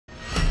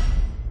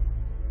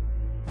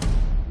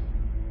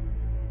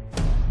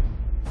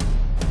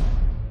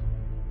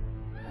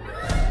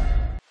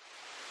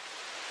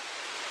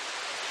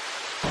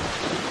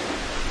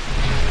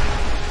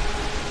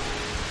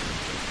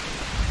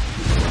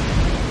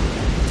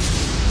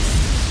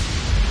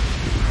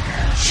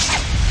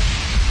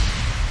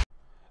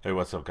Hey,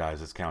 what's up,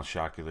 guys? It's Count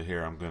Chocula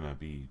here. I'm going to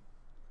be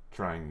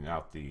trying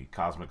out the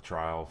Cosmic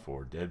Trial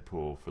for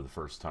Deadpool for the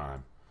first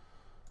time.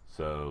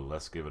 So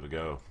let's give it a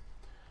go.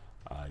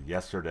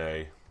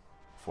 Yesterday,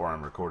 before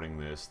I'm recording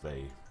this,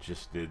 they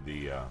just did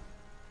the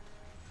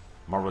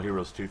Marvel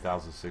Heroes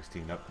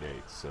 2016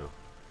 update. So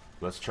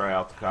let's try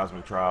out the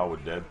Cosmic Trial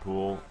with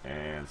Deadpool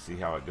and see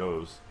how it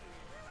goes.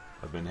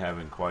 I've been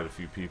having quite a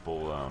few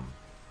people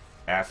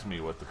ask me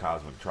what the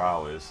Cosmic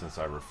Trial is since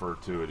I refer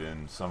to it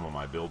in some of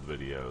my build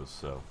videos.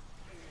 So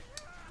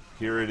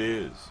here it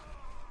is.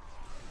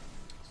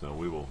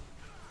 So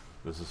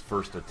this is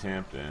first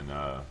attempt, and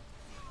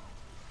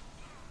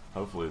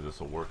hopefully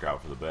this will work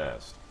out for the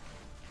best.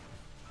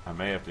 I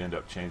may have to end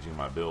up changing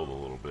my build a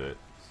little bit,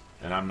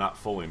 and I'm not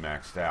fully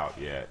maxed out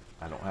yet.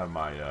 I don't have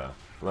my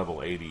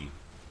level 80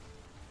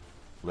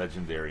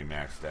 legendary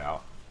maxed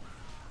out,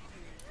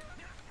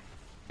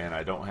 and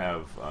I don't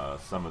have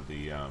some of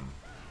the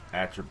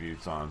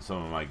attributes on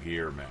some of my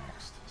gear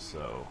maxed.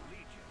 So,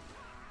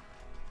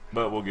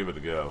 but we'll give it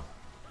a go.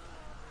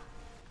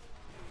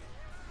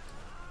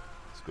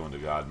 Let's go into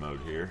God mode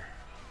here.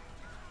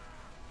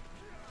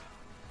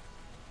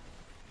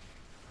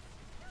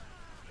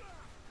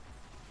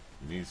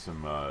 You need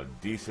some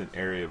decent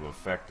area of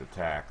effect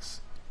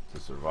attacks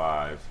to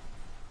survive,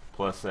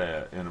 plus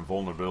an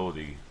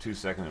invulnerability,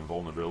 2-second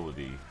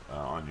invulnerability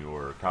on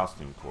your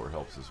costume core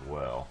helps as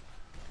well.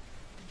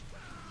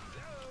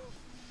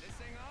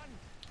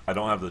 I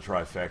don't have the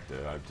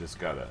trifecta. I've just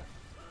got to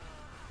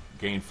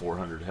gain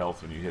 400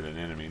 health when you hit an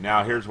enemy.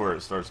 Now here's where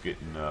it starts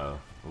getting a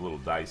little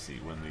dicey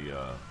when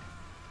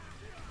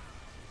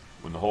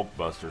the Hulk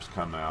Busters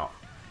come out.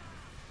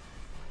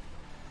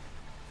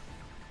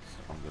 So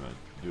I'm gonna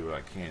do what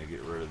I can to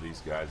get rid of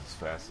these guys as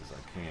fast as I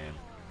can.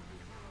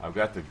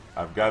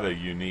 I've got a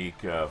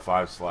unique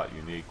 5-slot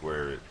unique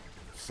where it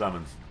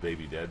summons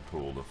Baby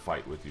Deadpool to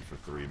fight with you for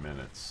 3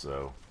 minutes.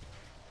 So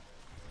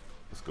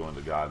let's go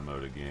into God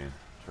mode again.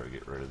 Try to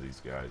get rid of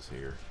these guys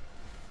here.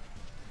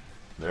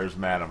 There's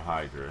Madam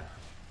Hydra,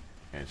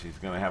 and she's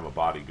going to have a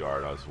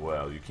bodyguard as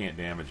well. You can't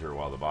damage her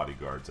while the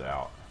bodyguard's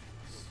out,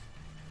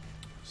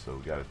 so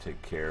we got to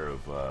take care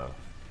of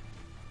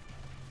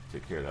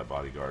that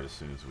bodyguard as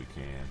soon as we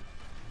can.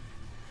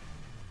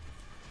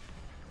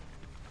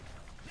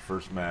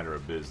 First matter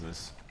of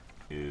business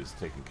is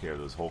taking care of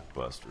those Hulk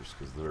Busters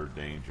because they're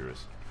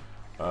dangerous.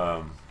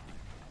 As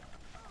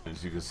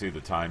you can see,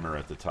 the timer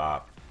at the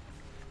top.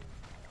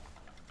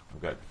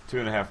 I've got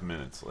 2.5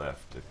 minutes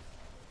left to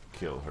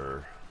kill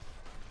her,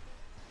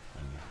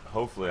 and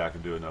hopefully I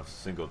can do enough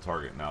single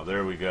target. Now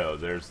there we go.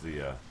 There's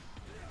the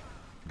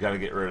got to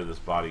get rid of this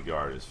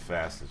bodyguard as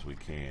fast as we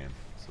can.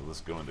 So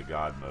let's go into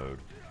God mode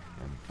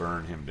and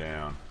burn him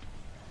down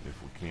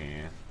if we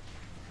can.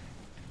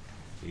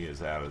 He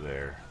is out of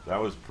there.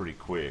 That was pretty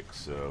quick.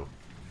 So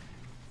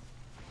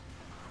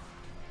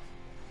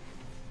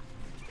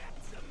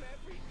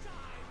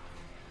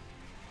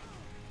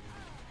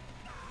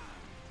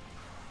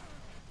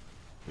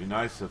be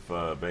nice if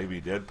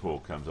Baby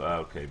Deadpool comes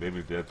out. Okay,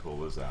 Baby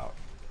Deadpool is out.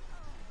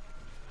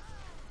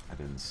 I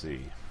didn't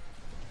see.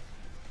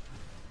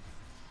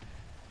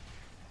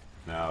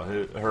 Now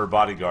her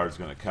bodyguard's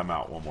going to come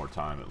out one more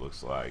time, it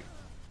looks like.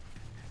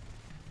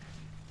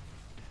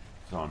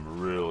 So I'm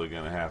really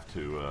going to have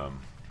to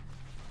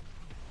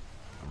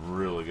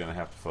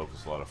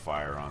focus a lot of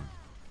fire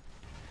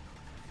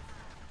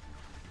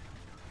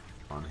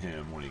on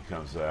him when he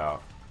comes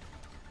out.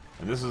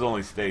 And this is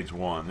only stage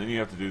 1. Then you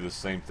have to do the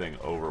same thing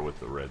over with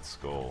the Red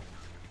Skull.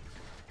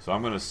 So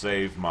I'm going to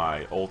save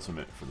my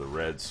ultimate for the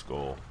Red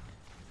Skull.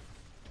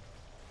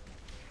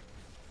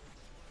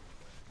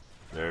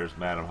 There's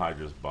Madam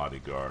Hydra's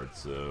bodyguard.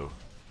 So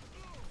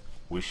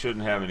we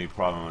shouldn't have any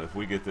problem. If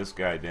we get this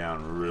guy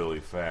down really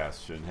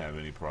fast, shouldn't have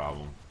any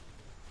problem.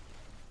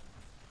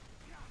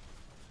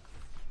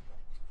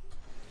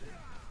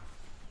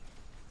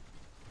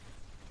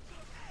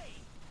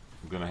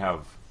 I'm going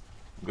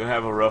to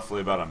have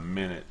roughly about a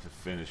minute to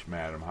finish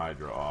Madam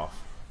Hydra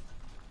off,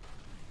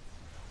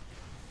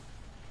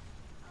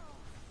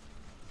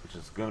 which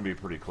is going to be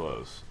pretty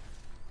close.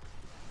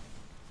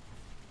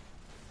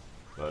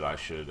 But I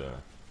should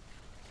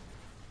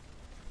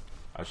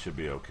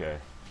be okay.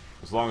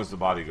 As long as the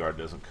bodyguard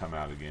doesn't come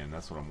out again.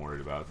 That's what I'm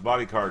worried about. If the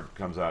bodyguard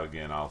comes out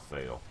again, I'll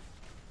fail.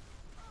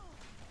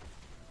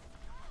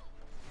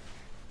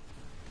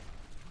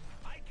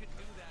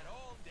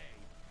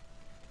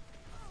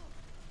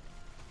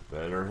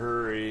 Better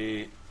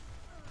hurry.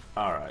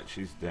 Alright,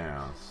 she's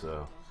down,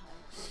 so.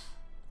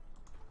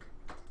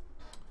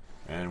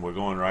 And we're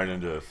going right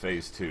into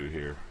phase 2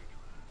 here.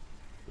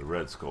 The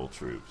Red Skull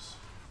troops.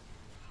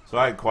 So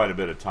I had quite a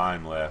bit of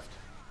time left.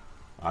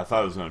 I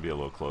thought it was going to be a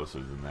little closer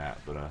than that,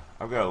 but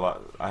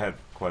I had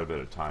quite a bit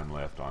of time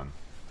left on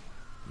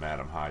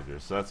Madam Hydra,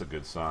 so that's a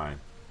good sign.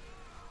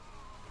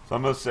 So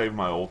I'm going to save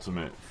my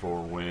ultimate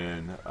for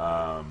when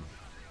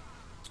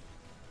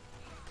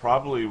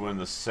probably when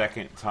the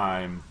second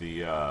time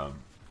the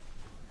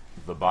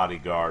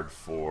bodyguard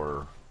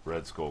for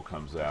Red Skull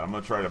comes out. I'm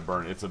going to try to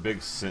burn. It's a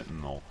big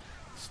sentinel,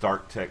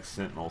 Stark Tech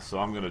Sentinel, so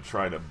I'm going to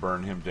try to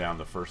burn him down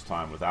the first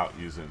time without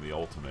using the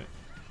ultimate,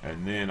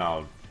 and then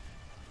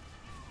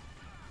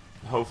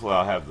hopefully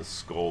I'll have the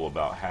skull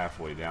about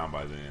halfway down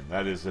by then.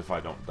 That is if I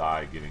don't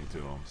die getting to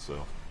him.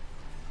 So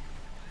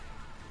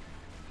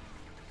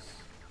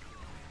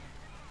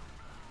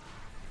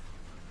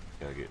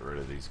gotta get rid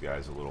of these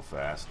guys a little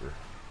faster.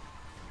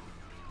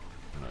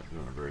 I'm not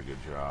doing a very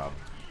good job.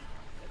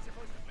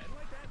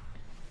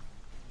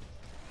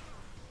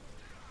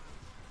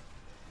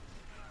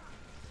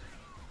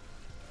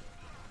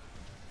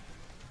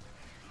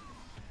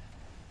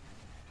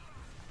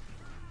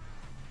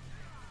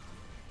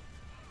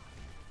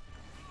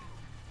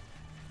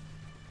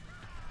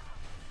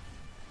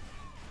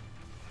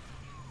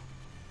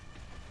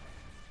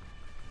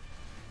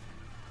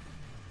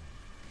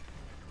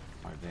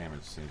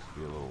 Damage seems to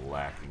be a little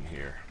lacking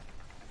here.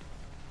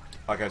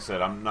 Like I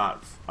said, I'm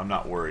not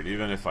worried.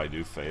 Even if I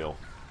do fail,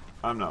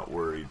 I'm not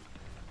worried,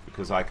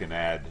 because I can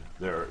add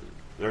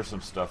there's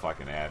some stuff I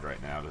can add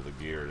right now to the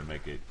gear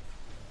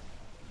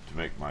to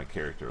make my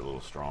character a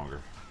little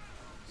stronger.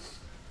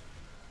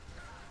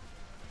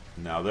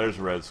 Now there's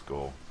Red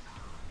Skull.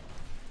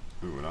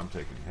 Ooh, and I'm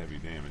taking heavy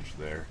damage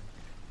there.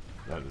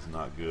 That is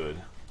not good.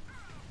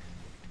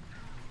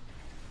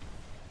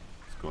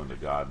 Let's go into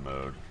God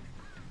mode.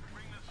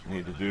 I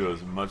need to do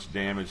as much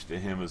damage to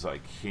him as I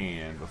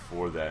can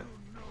before that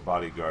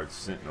bodyguard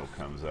sentinel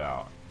comes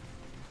out.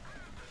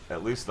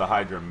 At least the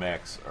Hydra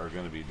mechs are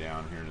going to be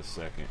down here in a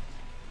second.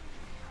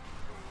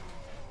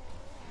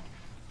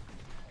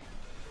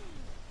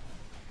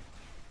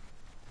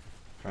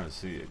 Trying to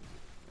see it.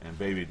 And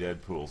baby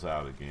Deadpool's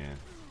out again.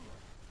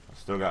 I've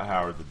still got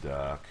Howard the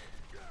Duck.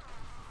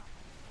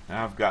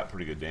 Now I've got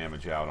pretty good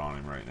damage out on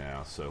him right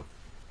now, so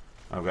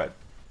I've got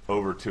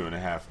over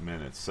 2.5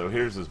 minutes. So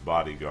here's his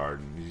bodyguard,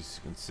 and you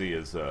can see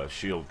his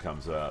shield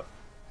comes up.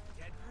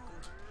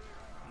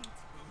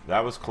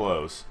 That was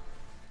close.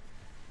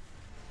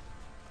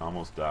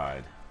 Almost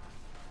died.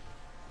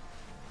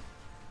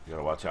 You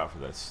gotta watch out for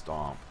that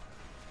stomp.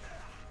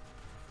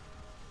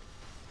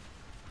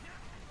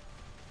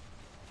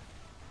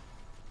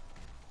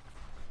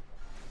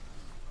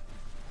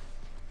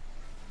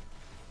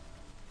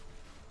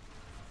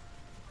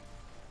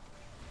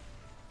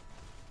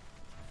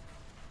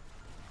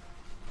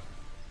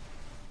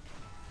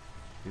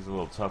 He's a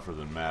little tougher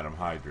than Madam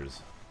Hydra's.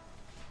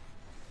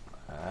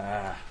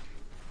 Gotta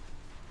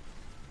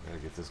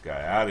get this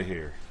guy out of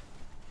here.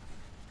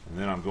 And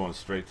then I'm going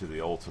straight to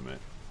the ultimate.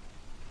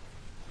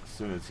 As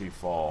soon as he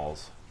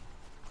falls.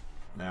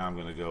 Now I'm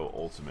gonna go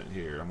ultimate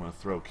here. I'm gonna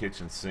throw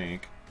kitchen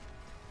sink.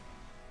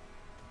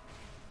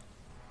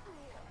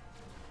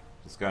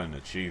 It's got an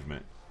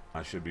achievement.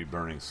 I should be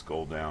burning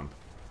Skull down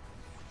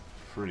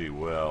pretty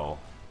well.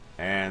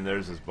 And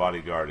there's his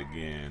bodyguard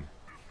again.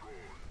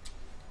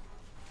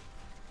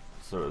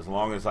 So as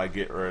long as I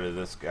get rid of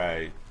this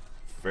guy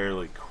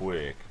fairly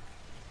quick,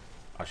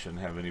 I shouldn't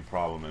have any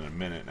problem in a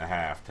minute and a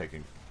half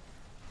taking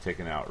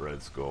out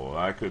Red Skull.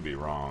 I could be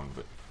wrong,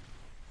 but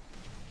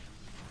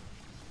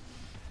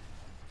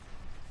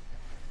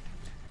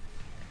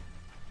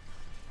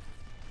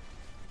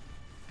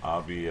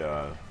I'll be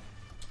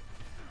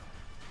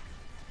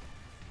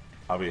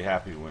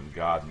happy when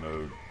God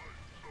mode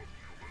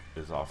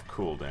is off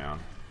cooldown.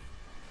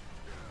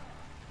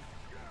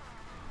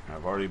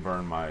 I've already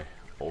burned my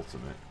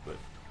ultimate, but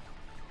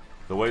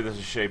the way this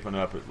is shaping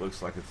up, it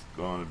looks like it's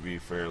going to be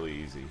fairly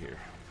easy here.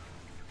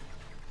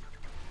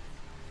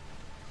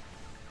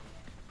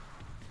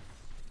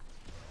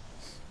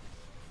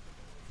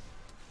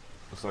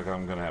 Looks like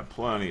I'm going to have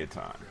plenty of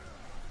time.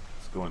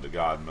 Let's go into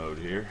God mode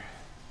here.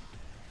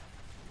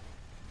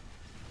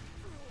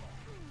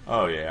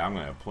 Oh yeah, I'm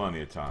going to have plenty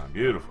of time.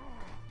 Beautiful.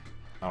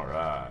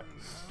 Alright.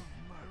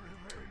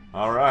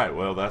 Alright,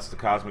 well that's the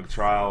Cosmic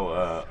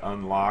Trial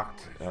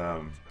unlocked.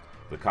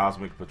 The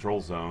Cosmic Patrol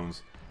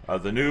zones.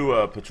 The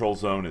new patrol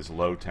zone is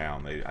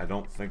Lowtown. I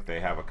don't think they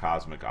have a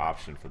Cosmic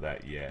option for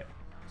that yet.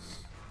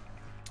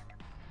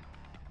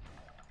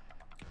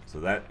 So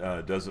that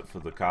does it for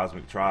the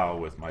Cosmic Trial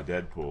with my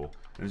Deadpool.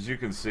 And as you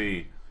can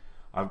see,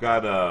 I've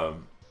got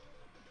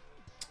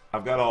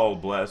all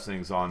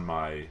blessings on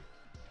my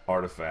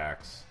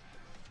artifacts,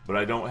 but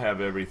I don't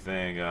have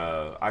everything.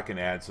 I can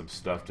add some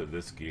stuff to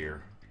this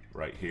gear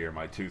right here,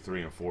 my 2,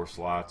 3, and 4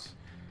 slots,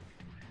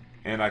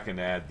 and I can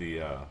add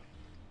the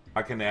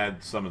I can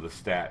add some of the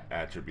stat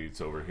attributes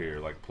over here,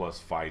 like plus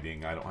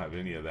fighting. I don't have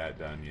any of that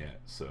done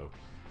yet, so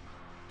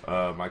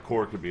my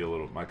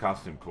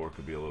costume core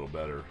could be a little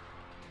better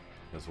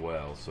as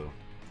well. So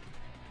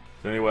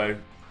anyway,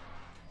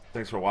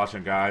 thanks for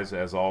watching, guys.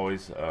 As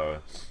always,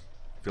 if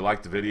you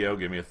liked the video,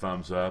 give me a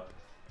thumbs up,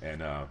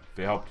 and if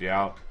it helped you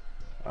out,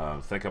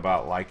 think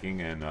about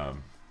liking and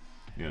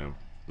the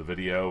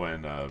video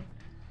and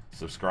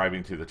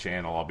subscribing to the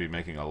channel. I'll be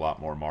making a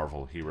lot more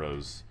Marvel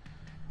Heroes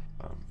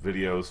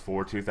videos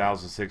for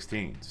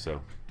 2016. So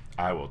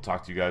I will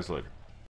talk to you guys later.